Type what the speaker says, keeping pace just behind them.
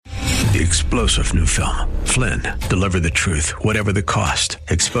The explosive new film, Flynn, deliver the truth, whatever the cost,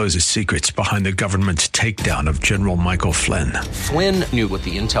 exposes secrets behind the government's takedown of General Michael Flynn. Flynn knew what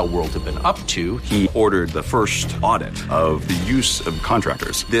the intel world had been up to. He ordered the first audit of the use of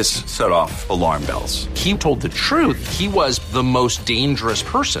contractors. This set off alarm bells. He told the truth. He was the most dangerous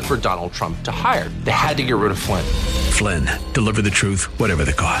person for Donald Trump to hire. They had to get rid of Flynn. Flynn, deliver the truth, whatever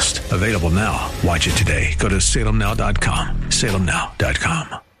the cost. Available now. Watch it today. Go to salemnow.com.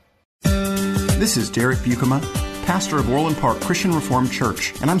 salemnow.com. This is Derek Buikema, pastor of Orland Park Christian Reformed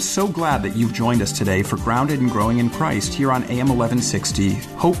Church, and I'm so glad that you've joined us today for Grounded and Growing in Christ here on AM 1160,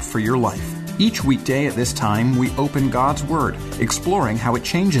 Hope for Your Life. Each weekday at this time, we open God's Word, exploring how it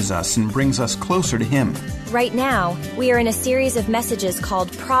changes us and brings us closer to Him. Right now, we are in a series of messages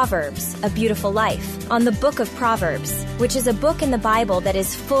called Proverbs, A Beautiful Life, on the book of Proverbs, which is a book in the Bible that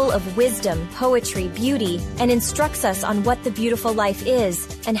is full of wisdom, poetry, beauty, and instructs us on what the beautiful life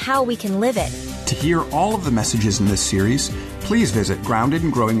is and how we can live it. To hear all of the messages in this series, please visit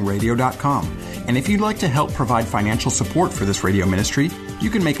groundedandgrowingradio.com. And if you'd like to help provide financial support for this radio ministry, you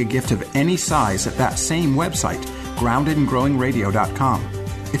can make a gift of any size at that same website, groundedandgrowingradio.com.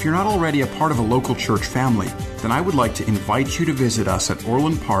 If you're not already a part of a local church family, then I would like to invite you to visit us at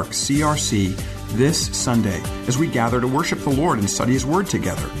Orland Park CRC this Sunday as we gather to worship the Lord and study His Word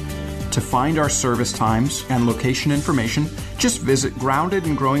together. To find our service times and location information, just visit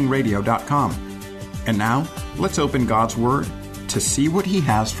groundedandgrowingradio.com. And now, let's open God's Word to see what He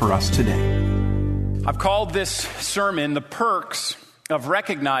has for us today. I've called this sermon The Perks of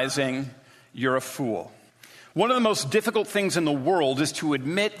Recognizing You're a Fool. One of the most difficult things in the world is to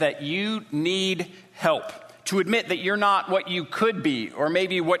admit that you need help, to admit that you're not what you could be or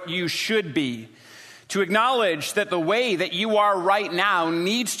maybe what you should be, to acknowledge that the way that you are right now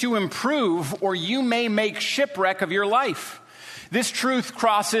needs to improve or you may make shipwreck of your life. This truth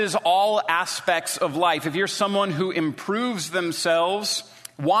crosses all aspects of life. If you're someone who improves themselves,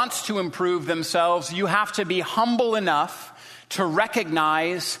 wants to improve themselves, you have to be humble enough to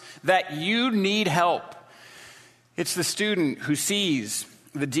recognize that you need help. It's the student who sees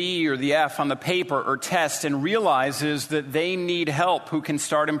the D or the F on the paper or test and realizes that they need help who can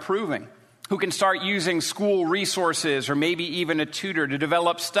start improving, who can start using school resources or maybe even a tutor to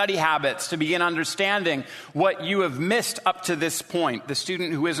develop study habits to begin understanding what you have missed up to this point. The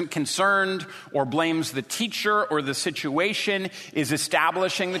student who isn't concerned or blames the teacher or the situation is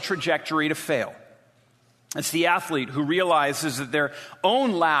establishing the trajectory to fail. It's the athlete who realizes that their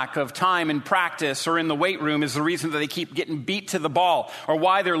own lack of time in practice or in the weight room is the reason that they keep getting beat to the ball or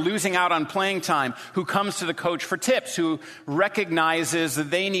why they're losing out on playing time, who comes to the coach for tips, who recognizes that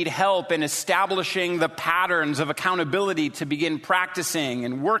they need help in establishing the patterns of accountability to begin practicing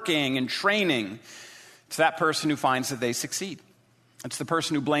and working and training. It's that person who finds that they succeed. It's the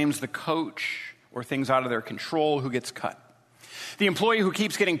person who blames the coach or things out of their control who gets cut. The employee who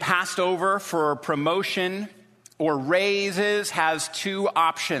keeps getting passed over for promotion or raises has two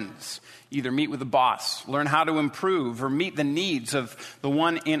options. Either meet with the boss, learn how to improve, or meet the needs of the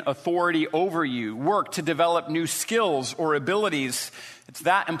one in authority over you. Work to develop new skills or abilities. It's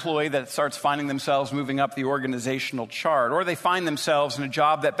that employee that starts finding themselves moving up the organizational chart, or they find themselves in a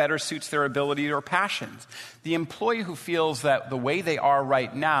job that better suits their ability or passions. The employee who feels that the way they are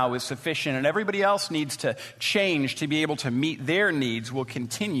right now is sufficient and everybody else needs to change to be able to meet their needs will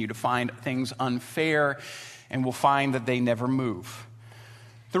continue to find things unfair and will find that they never move.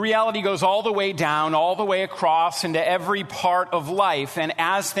 The reality goes all the way down, all the way across into every part of life. And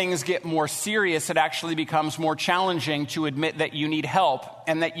as things get more serious, it actually becomes more challenging to admit that you need help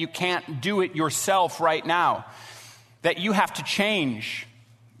and that you can't do it yourself right now. That you have to change.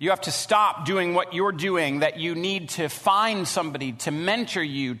 You have to stop doing what you're doing, that you need to find somebody to mentor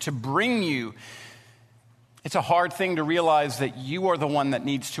you, to bring you. It's a hard thing to realize that you are the one that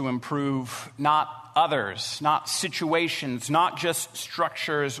needs to improve, not others, not situations, not just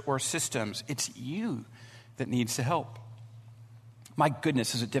structures or systems. It's you that needs to help. My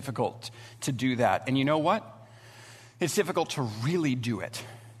goodness, is it difficult to do that. And you know what? It's difficult to really do it.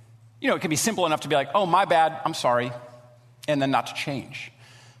 You know, it can be simple enough to be like, oh, my bad, I'm sorry, and then not to change.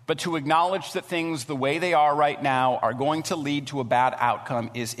 But to acknowledge that things the way they are right now are going to lead to a bad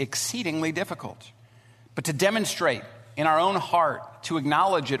outcome is exceedingly difficult. But to demonstrate in our own heart, to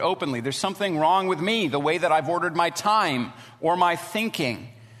acknowledge it openly, there's something wrong with me, the way that I've ordered my time or my thinking.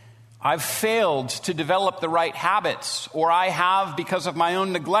 I've failed to develop the right habits, or I have, because of my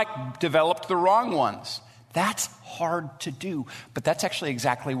own neglect, developed the wrong ones. That's hard to do, but that's actually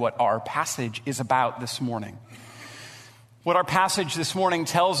exactly what our passage is about this morning. What our passage this morning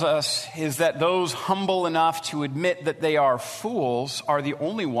tells us is that those humble enough to admit that they are fools are the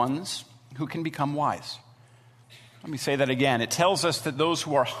only ones who can become wise. Let me say that again. It tells us that those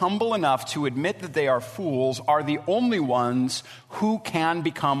who are humble enough to admit that they are fools are the only ones who can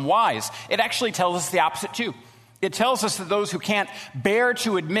become wise. It actually tells us the opposite too. It tells us that those who can't bear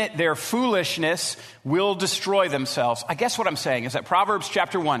to admit their foolishness will destroy themselves. I guess what I'm saying is that Proverbs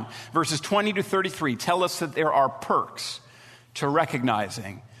chapter 1, verses 20 to 33 tell us that there are perks to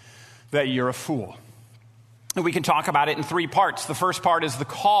recognizing that you're a fool. And we can talk about it in three parts. The first part is the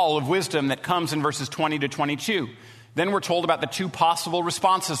call of wisdom that comes in verses 20 to 22. Then we're told about the two possible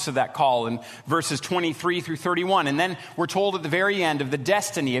responses to that call in verses 23 through 31. And then we're told at the very end of the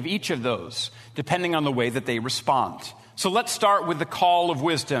destiny of each of those, depending on the way that they respond. So let's start with the call of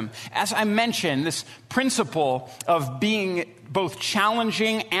wisdom. As I mentioned, this principle of being both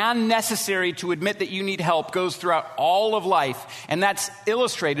challenging and necessary to admit that you need help goes throughout all of life. And that's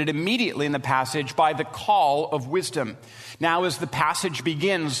illustrated immediately in the passage by the call of wisdom. Now, as the passage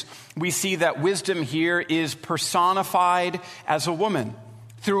begins, we see that wisdom here is personified as a woman.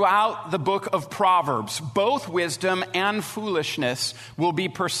 Throughout the book of Proverbs, both wisdom and foolishness will be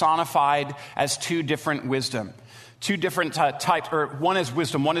personified as two different wisdom. Two different types, or one is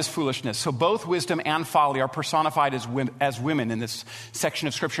wisdom, one is foolishness. So both wisdom and folly are personified as women in this section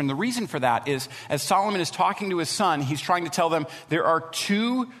of Scripture. And the reason for that is, as Solomon is talking to his son, he's trying to tell them there are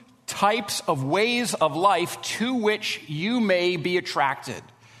two types of ways of life to which you may be attracted.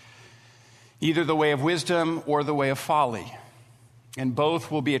 Either the way of wisdom or the way of folly. And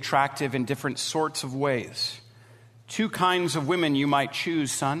both will be attractive in different sorts of ways. Two kinds of women you might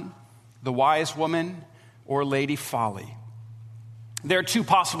choose, son. The wise woman or Lady Folly. There are two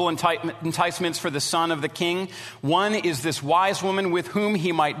possible enticements for the son of the king. One is this wise woman with whom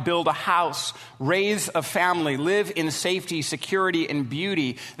he might build a house, raise a family, live in safety, security, and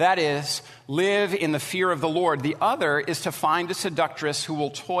beauty. That is, live in the fear of the Lord. The other is to find a seductress who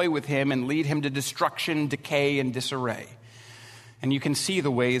will toy with him and lead him to destruction, decay, and disarray. And you can see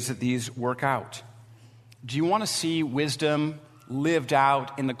the ways that these work out. Do you want to see wisdom lived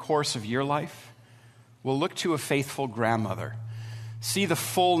out in the course of your life? Well, look to a faithful grandmother. See the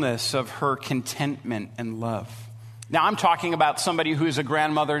fullness of her contentment and love. Now, I'm talking about somebody who's a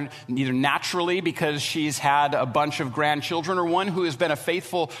grandmother either naturally because she's had a bunch of grandchildren, or one who has been a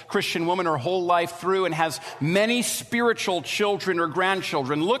faithful Christian woman her whole life through and has many spiritual children or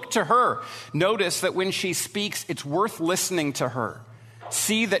grandchildren. Look to her. Notice that when she speaks, it's worth listening to her.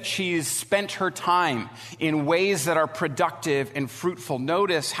 See that she's spent her time in ways that are productive and fruitful.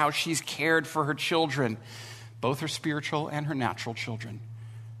 Notice how she's cared for her children, both her spiritual and her natural children.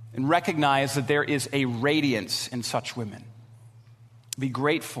 And recognize that there is a radiance in such women. Be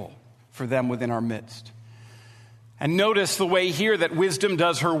grateful for them within our midst. And notice the way here that wisdom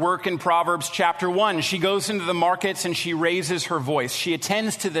does her work in Proverbs chapter 1. She goes into the markets and she raises her voice. She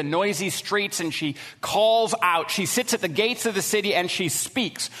attends to the noisy streets and she calls out. She sits at the gates of the city and she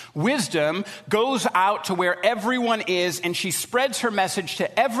speaks. Wisdom goes out to where everyone is and she spreads her message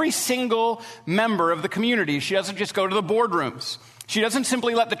to every single member of the community. She doesn't just go to the boardrooms. She doesn't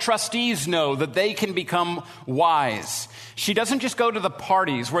simply let the trustees know that they can become wise. She doesn't just go to the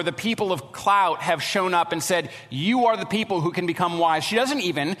parties where the people of clout have shown up and said, you are the people who can become wise. She doesn't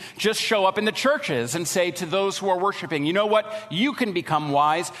even just show up in the churches and say to those who are worshiping, you know what? You can become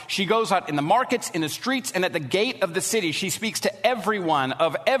wise. She goes out in the markets, in the streets, and at the gate of the city. She speaks to everyone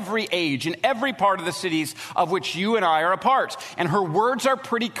of every age in every part of the cities of which you and I are a part. And her words are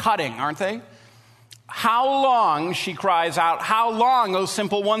pretty cutting, aren't they? How long, she cries out, how long, O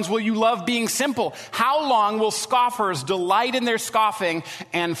simple ones, will you love being simple? How long will scoffers delight in their scoffing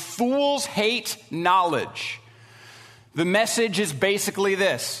and fools hate knowledge? The message is basically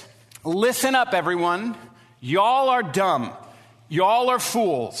this. Listen up, everyone. Y'all are dumb. Y'all are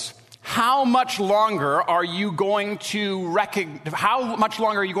fools. How much longer are you going to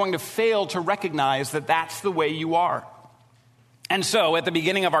fail to recognize that that's the way you are? And so, at the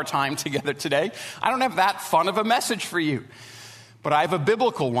beginning of our time together today, I don't have that fun of a message for you, but I have a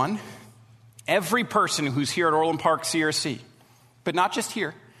biblical one. Every person who's here at Orland Park CRC, but not just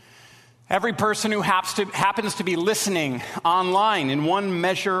here, every person who happens to be listening online in one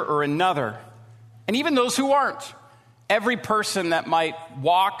measure or another, and even those who aren't, every person that might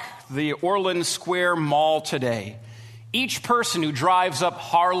walk the Orland Square Mall today, each person who drives up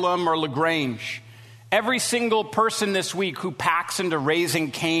Harlem or LaGrange, every single person this week who packs into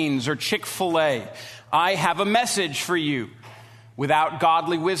Raising Cane's or Chick-fil-A, I have a message for you. Without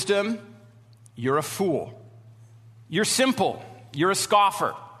godly wisdom, you're a fool. You're simple. You're a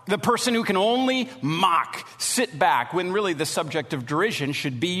scoffer. The person who can only mock, sit back, when really the subject of derision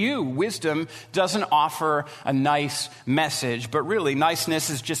should be you. Wisdom doesn't offer a nice message, but really niceness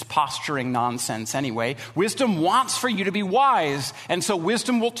is just posturing nonsense anyway. Wisdom wants for you to be wise, and so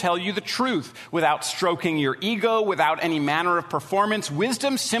wisdom will tell you the truth without stroking your ego, without any manner of performance.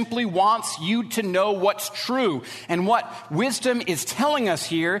 Wisdom simply wants you to know what's true. And what wisdom is telling us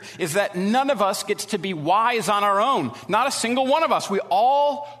here is that none of us gets to be wise on our own. Not a single one of us. We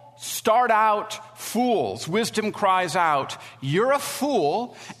all start out fools. Wisdom cries out, you're a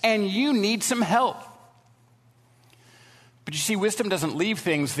fool and you need some help. But you see, wisdom doesn't leave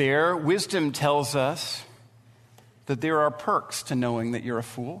things there. Wisdom tells us that there are perks to knowing that you're a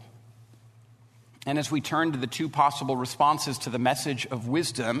fool. And as we turn to the two possible responses to the message of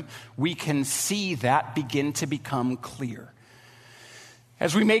wisdom, we can see that begin to become clear.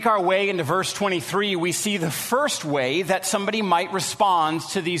 As we make our way into verse 23, we see the first way that somebody might respond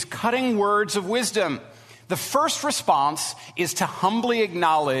to these cutting words of wisdom. The first response is to humbly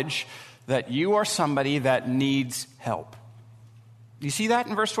acknowledge that you are somebody that needs help. Do you see that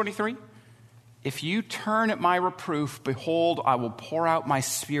in verse 23? If you turn at my reproof, behold, I will pour out my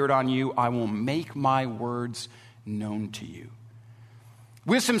spirit on you. I will make my words known to you.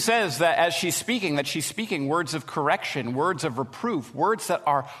 Wisdom says that as she's speaking words of correction, words of reproof, words that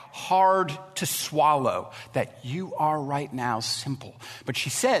are hard to swallow, that you are right now simple. But she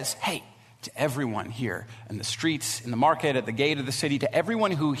says, hey, to everyone here in the streets, in the market, at the gate of the city, to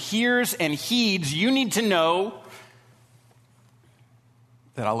everyone who hears and heeds, you need to know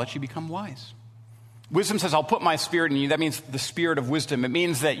that I'll let you become wise. Wisdom says, I'll put my spirit in you. That means the spirit of wisdom. It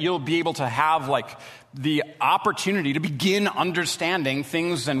means that you'll be able to have the opportunity to begin understanding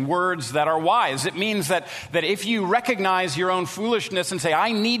things and words that are wise. It means that if you recognize your own foolishness and say,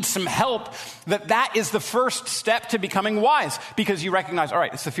 I need some help, that is the first step to becoming wise, because you recognize, all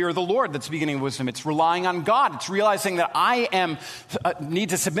right, it's the fear of the Lord that's the beginning of wisdom. It's relying on God. It's realizing that I need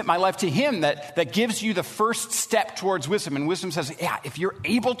to submit my life to Him that gives you the first step towards wisdom. And wisdom says, yeah, if you're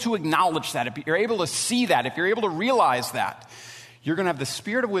able to acknowledge that, if you're able to see that, if you're able to realize that, you're going to have the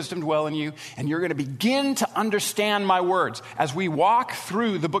spirit of wisdom dwell in you, and you're going to begin to understand my words. As we walk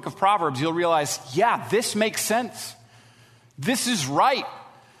through the book of Proverbs, you'll realize, yeah, this makes sense. This is right.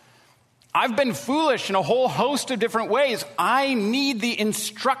 I've been foolish in a whole host of different ways. I need the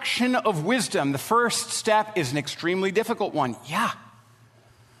instruction of wisdom. The first step is an extremely difficult one. Yeah,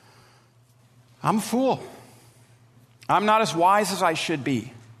 I'm a fool. I'm not as wise as I should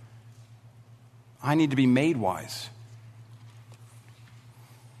be. I need to be made wise.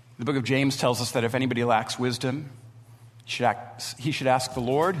 The book of James tells us that if anybody lacks wisdom, he should ask the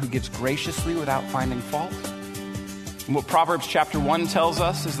Lord, who gives graciously without finding fault. And what Proverbs chapter 1 tells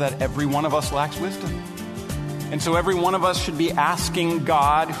us is that every one of us lacks wisdom. And so every one of us should be asking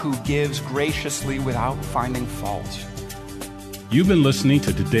God, who gives graciously without finding fault. You've been listening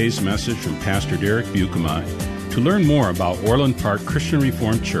to today's message from Pastor Derek Buikema. To learn more about Orland Park Christian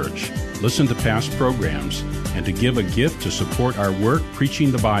Reformed Church, listen to past programs, and to give a gift to support our work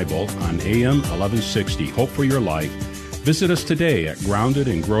preaching the Bible on AM 1160 Hope for Your Life, visit us today at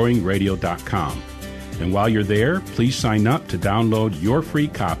groundedandgrowingradio.com. And while you're there, please sign up to download your free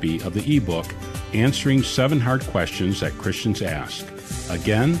copy of the ebook, Answering 7 Hard Questions That Christians Ask.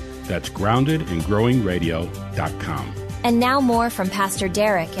 Again, that's groundedandgrowingradio.com. And now more from Pastor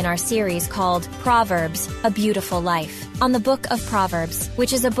Derek in our series called Proverbs, A Beautiful Life, on the book of Proverbs,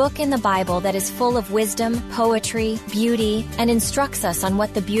 which is a book in the Bible that is full of wisdom, poetry, beauty, and instructs us on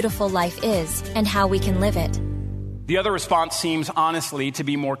what the beautiful life is and how we can live it. The other response seems honestly to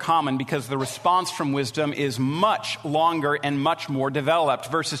be more common, because the response from wisdom is much longer and much more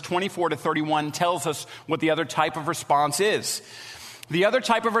developed. Verses 24 to 31 tells us what the other type of response is. The other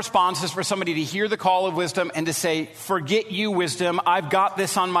type of response is for somebody to hear the call of wisdom and to say, forget you, wisdom, I've got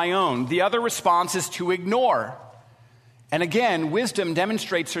this on my own. The other response is to ignore. And again, wisdom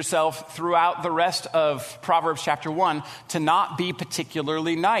demonstrates herself throughout the rest of Proverbs chapter 1 to not be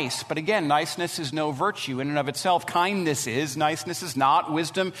particularly nice. But again, niceness is no virtue in and of itself. Kindness is, niceness is not.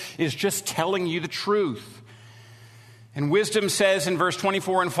 Wisdom is just telling you the truth. And wisdom says in verse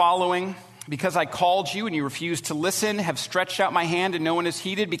 24 and following, because I called you and you refused to listen, have stretched out my hand and no one has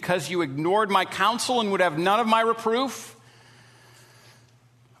heeded, because you ignored my counsel and would have none of my reproof,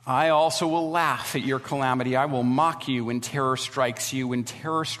 I also will laugh at your calamity. I will mock you when terror strikes you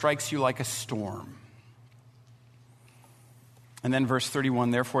like a storm. And then verse 31,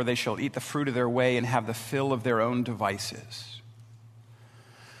 therefore they shall eat the fruit of their way and have the fill of their own devices.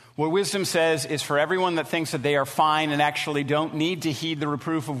 What wisdom says is for everyone that thinks that they are fine and actually don't need to heed the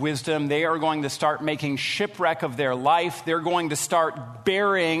reproof of wisdom, they are going to start making shipwreck of their life. They're going to start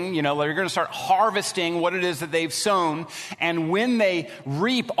bearing, they're going to start harvesting what it is that they've sown. And when they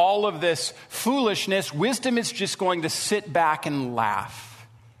reap all of this foolishness, wisdom is just going to sit back and laugh.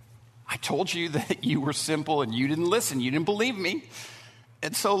 I told you that you were simple and you didn't listen. You didn't believe me.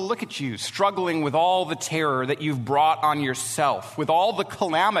 And so look at you, struggling with all the terror that you've brought on yourself, with all the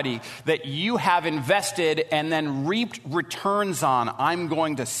calamity that you have invested and then reaped returns on. I'm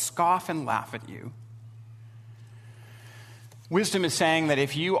going to scoff and laugh at you. Wisdom is saying that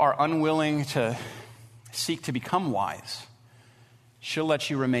if you are unwilling to seek to become wise, she'll let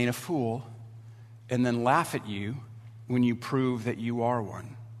you remain a fool and then laugh at you when you prove that you are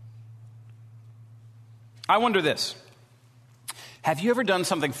one. I wonder this. Have you ever done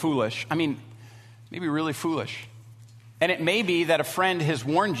something foolish? I mean, maybe really foolish. And it may be that a friend has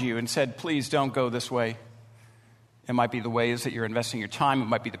warned you and said, please don't go this way. It might be the ways that you're investing your time. It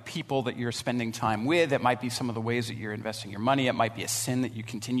might be the people that you're spending time with. It might be some of the ways that you're investing your money. It might be a sin that you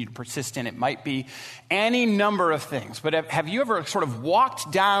continue to persist in. It might be any number of things. But have you ever sort of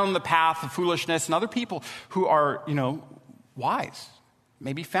walked down the path of foolishness, and other people who are, wise,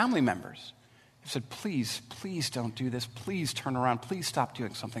 maybe family members, have said, please don't do this. Please turn around. Please stop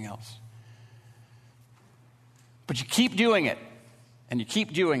doing something else. But you keep doing it, and you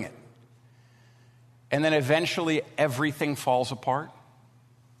keep doing it. And then eventually everything falls apart.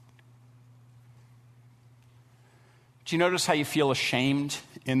 Do you notice how you feel ashamed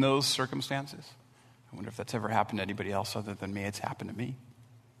in those circumstances? I wonder if that's ever happened to anybody else other than me. It's happened to me.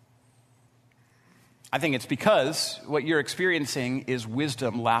 I think it's because what you're experiencing is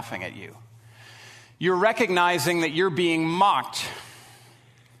wisdom laughing at you. You're recognizing that you're being mocked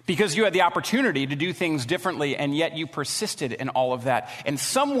because you had the opportunity to do things differently, and yet you persisted in all of that. And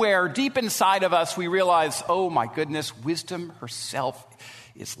somewhere deep inside of us, we realize, oh my goodness, wisdom herself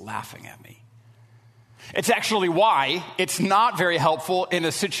is laughing at me. It's actually why it's not very helpful in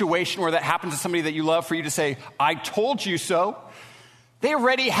a situation where that happens to somebody that you love for you to say, I told you so. They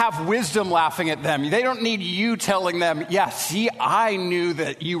already have wisdom laughing at them. They don't need you telling them, yeah, see, I knew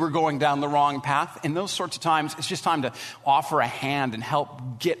that you were going down the wrong path. In those sorts of times, it's just time to offer a hand and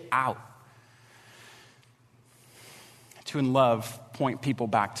help get out. To, in love, point people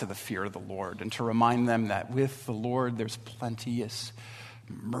back to the fear of the Lord and to remind them that with the Lord, there's plenteous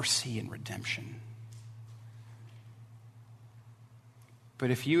mercy and redemption. But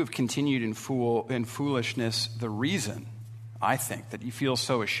if you have continued in foolishness, the reason I think that you feel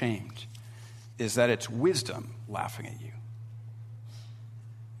so ashamed is that it's wisdom laughing at you.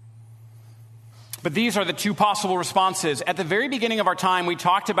 But these are the two possible responses. At the very beginning of our time, we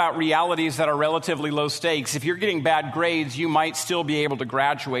talked about realities that are relatively low stakes. If you're getting bad grades, you might still be able to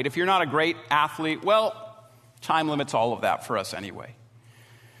graduate. If you're not a great athlete, well, time limits all of that for us anyway.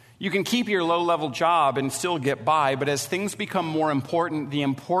 You can keep your low-level job and still get by, but as things become more important, the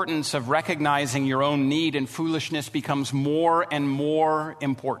importance of recognizing your own need and foolishness becomes more and more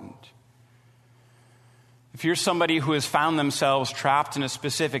important. If you're somebody who has found themselves trapped in a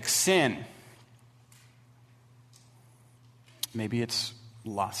specific sin, maybe it's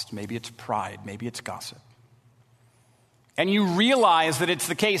lust, maybe it's pride, maybe it's gossip, and you realize that it's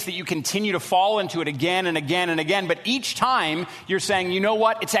the case that you continue to fall into it again and again and again, but each time you're saying, you know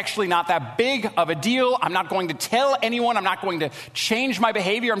what, it's actually not that big of a deal. I'm not going to tell anyone. I'm not going to change my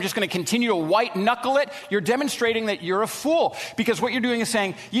behavior. I'm just going to continue to white knuckle it. You're demonstrating that you're a fool, because what you're doing is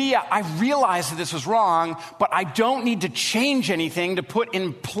saying, yeah, I realize that this was wrong, but I don't need to change anything to put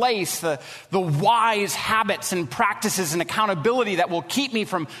in place the wise habits and practices and accountability that will keep me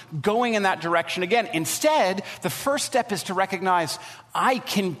from going in that direction again. Instead, the first step is to recognize I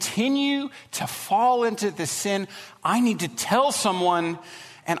continue to fall into this sin. I need to tell someone,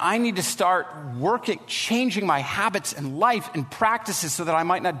 and I need to start changing my habits and life and practices so that I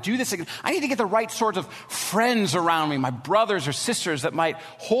might not do this again. I need to get the right sorts of friends around me, my brothers or sisters that might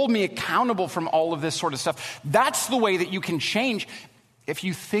hold me accountable from all of this sort of stuff. That's the way that you can change. If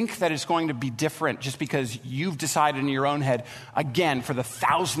you think that it's going to be different just because you've decided in your own head, again, for the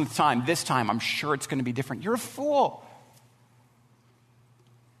 1,000th time, this time I'm sure it's going to be different, you're a fool.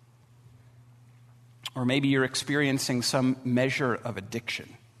 Or maybe you're experiencing some measure of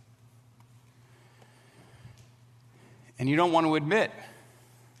addiction. And you don't want to admit,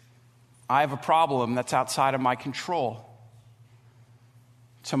 I have a problem that's outside of my control.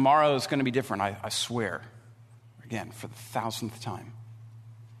 Tomorrow is going to be different, I swear. Again, for the 1,000th time.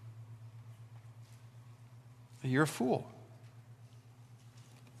 You're a fool.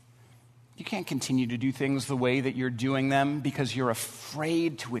 You can't continue to do things the way that you're doing them because you're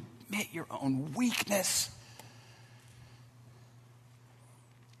afraid to admit your own weakness.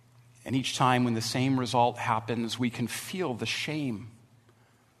 And each time when the same result happens, we can feel the shame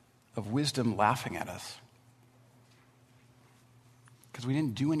of wisdom laughing at us because we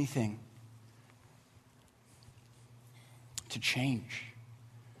didn't do anything to change.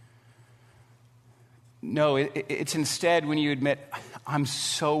 No, it's instead when you admit, I'm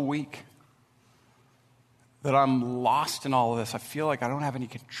so weak that I'm lost in all of this. I feel like I don't have any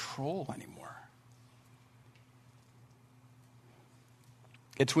control anymore.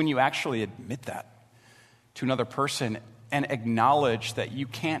 It's when you actually admit that to another person and acknowledge that you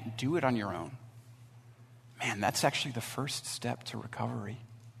can't do it on your own. Man, that's actually the first step to recovery.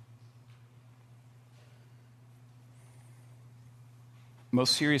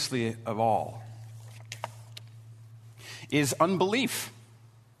 Most seriously of all is unbelief.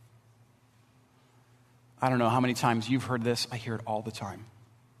 I don't know how many times you've heard this. I hear it all the time.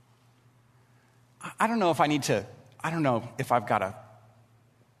 I don't know if I've got to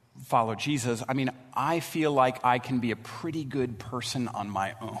follow Jesus. I mean, I feel like I can be a pretty good person on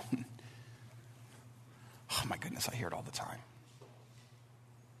my own. Oh my goodness, I hear it all the time.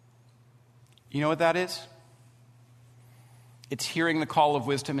 You know what that is? It's hearing the call of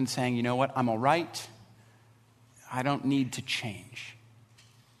wisdom and saying, you know what, I'm all right. I don't need to change.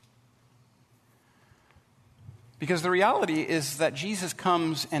 Because the reality is that Jesus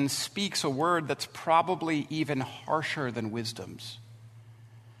comes and speaks a word that's probably even harsher than wisdom's.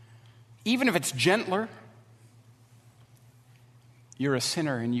 Even if it's gentler, you're a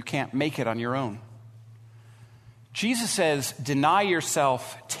sinner and you can't make it on your own. Jesus says, deny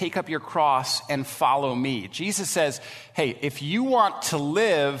yourself, take up your cross, and follow me. Jesus says, hey, if you want to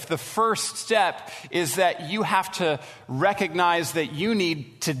live, the first step is that you have to recognize that you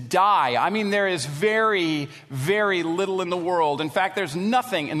need to die. I mean, there is very, very little in the world. In fact, there's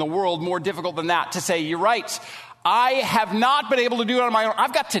nothing in the world more difficult than that, to say, you're right, I have not been able to do it on my own.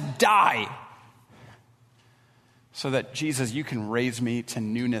 I've got to die so that, Jesus, you can raise me to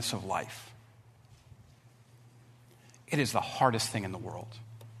newness of life. It is the hardest thing in the world.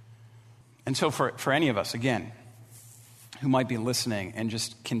 And so for any of us, again, who might be listening and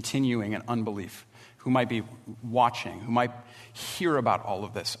just continuing in unbelief, who might be watching, who might hear about all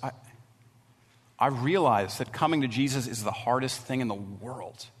of this, I realize that coming to Jesus is the hardest thing in the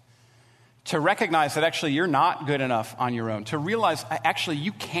world. To recognize that actually you're not good enough on your own. To realize actually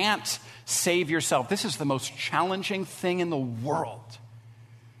you can't save yourself. This is the most challenging thing in the world.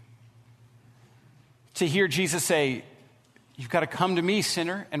 To hear Jesus say, you've got to come to me,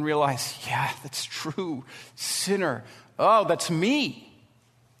 sinner, and realize, yeah, that's true. Sinner, oh, that's me.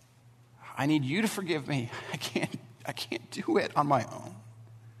 I need you to forgive me. I can't do it on my own.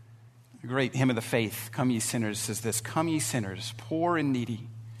 The great hymn of the faith, Come Ye Sinners, says this, come ye sinners, poor and needy,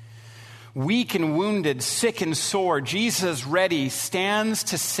 weak and wounded, sick and sore, Jesus ready stands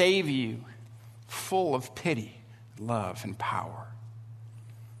to save you, full of pity, love, and power.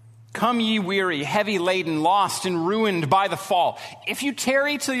 Come ye weary, heavy laden, lost and ruined by the fall. If you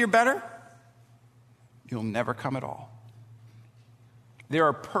tarry till you're better, you'll never come at all. There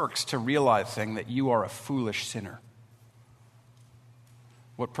are perks to realizing that you are a foolish sinner.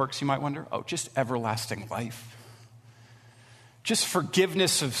 What perks, you might wonder? Oh, just everlasting life. Just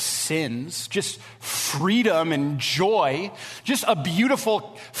forgiveness of sins, just freedom and joy, just a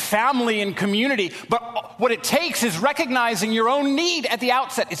beautiful family and community. But what it takes is recognizing your own need at the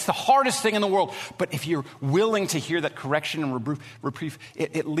outset. It's the hardest thing in the world. But if you're willing to hear that correction and reprieve,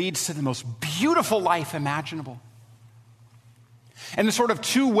 it leads to the most beautiful life imaginable. And the sort of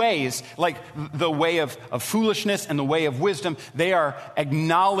two ways, like the way of foolishness and the way of wisdom, they are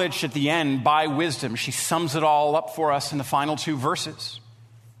acknowledged at the end by wisdom. She sums it all up for us in the final two verses.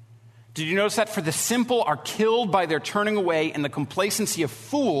 Did you notice that? For the simple are killed by their turning away, and the complacency of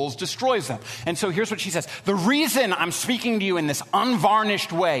fools destroys them. And so here's what she says. The reason I'm speaking to you in this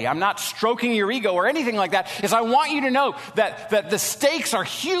unvarnished way, I'm not stroking your ego or anything like that, is I want you to know that the stakes are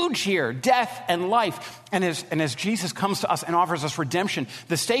huge here, death and life. And as Jesus comes to us and offers us redemption,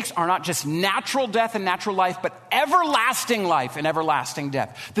 the stakes are not just natural death and natural life, but everlasting life and everlasting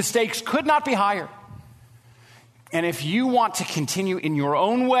death. The stakes could not be higher. And if you want to continue in your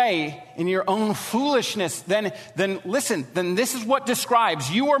own way, in your own foolishness, then listen, then this is what describes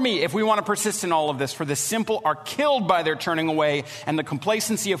you or me if we want to persist in all of this. For the simple are killed by their turning away, and the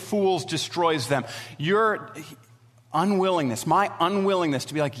complacency of fools destroys them. Your unwillingness, my unwillingness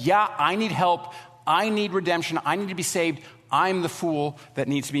to be like, yeah, I need help, I need redemption, I need to be saved, I'm the fool that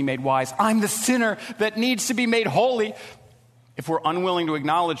needs to be made wise, I'm the sinner that needs to be made holy. if we're unwilling to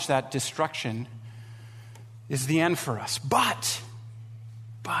acknowledge that destruction is the end for us. But,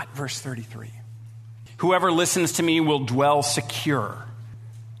 verse 33, whoever listens to me will dwell secure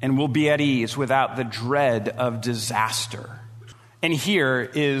and will be at ease without the dread of disaster. And here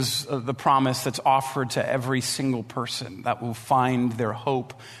is the promise that's offered to every single person that will find their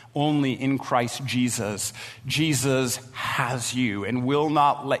hope only in Christ Jesus. Jesus has you and will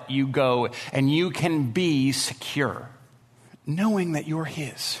not let you go, and you can be secure, knowing that you're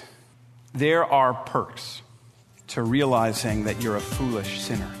his. There are perks to realizing that you're a foolish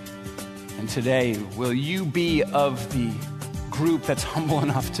sinner. And today, will you be of the group that's humble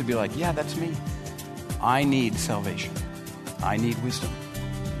enough to be like, yeah, that's me. I need salvation. I need wisdom.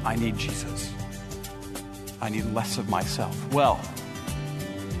 I need Jesus. I need less of myself. Well,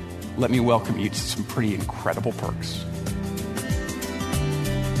 let me welcome you to some pretty incredible perks.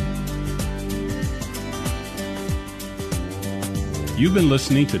 You've been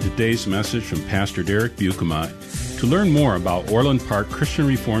listening to today's message from Pastor Derek Buikema. To learn more about Orland Park Christian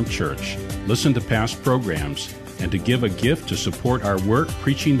Reformed Church, listen to past programs, and to give a gift to support our work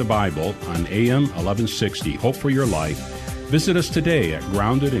preaching the Bible on AM 1160, Hope for Your Life, visit us today at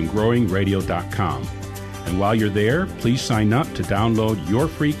groundedandgrowingradio.com. And while you're there, please sign up to download your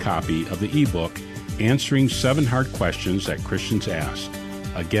free copy of the ebook, Answering 7 Hard Questions That Christians Ask.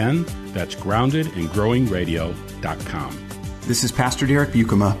 Again, that's groundedandgrowingradio.com. This is Pastor Derek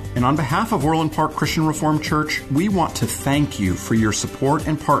Buikema, and on behalf of Orland Park Christian Reformed Church, we want to thank you for your support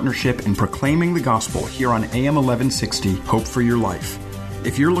and partnership in proclaiming the gospel here on AM 1160, Hope for Your Life.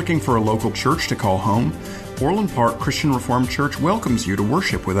 If you're looking for a local church to call home, Orland Park Christian Reformed Church welcomes you to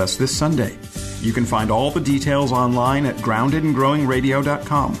worship with us this Sunday. You can find all the details online at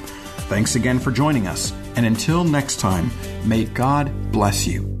groundedandgrowingradio.com. Thanks again for joining us, and until next time, may God bless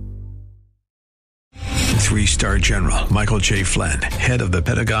you. 3-star General Michael J. Flynn, head of the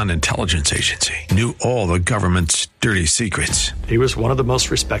Pentagon Intelligence Agency, knew all the government's dirty secrets. He was one of the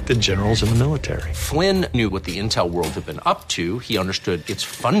most respected generals in the military. Flynn knew what the intel world had been up to. He understood its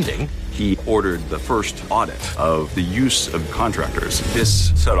funding. He ordered the first audit of the use of contractors.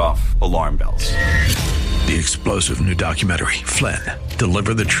 This set off alarm bells. The explosive new documentary, Flynn,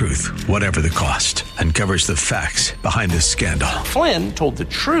 Deliver the Truth, Whatever the Cost, uncovers the facts behind this scandal. Flynn told the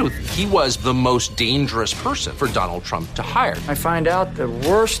truth. He was the most dangerous person for Donald Trump to hire. I find out the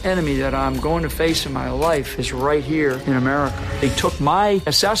worst enemy that I'm going to face in my life is right here in America. They took my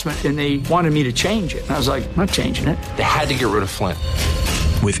assessment and they wanted me to change it. And I was like, I'm not changing it. They had to get rid of Flynn.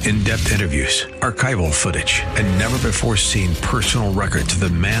 With in-depth interviews, archival footage, and never-before-seen personal records of the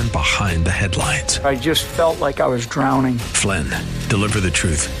man behind the headlines. I just felt like I was drowning. Flynn, Deliver the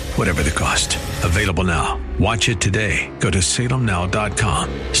Truth, Whatever the Cost. Available now. Watch it today. Go to salemnow.com.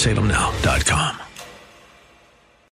 salemnow.com.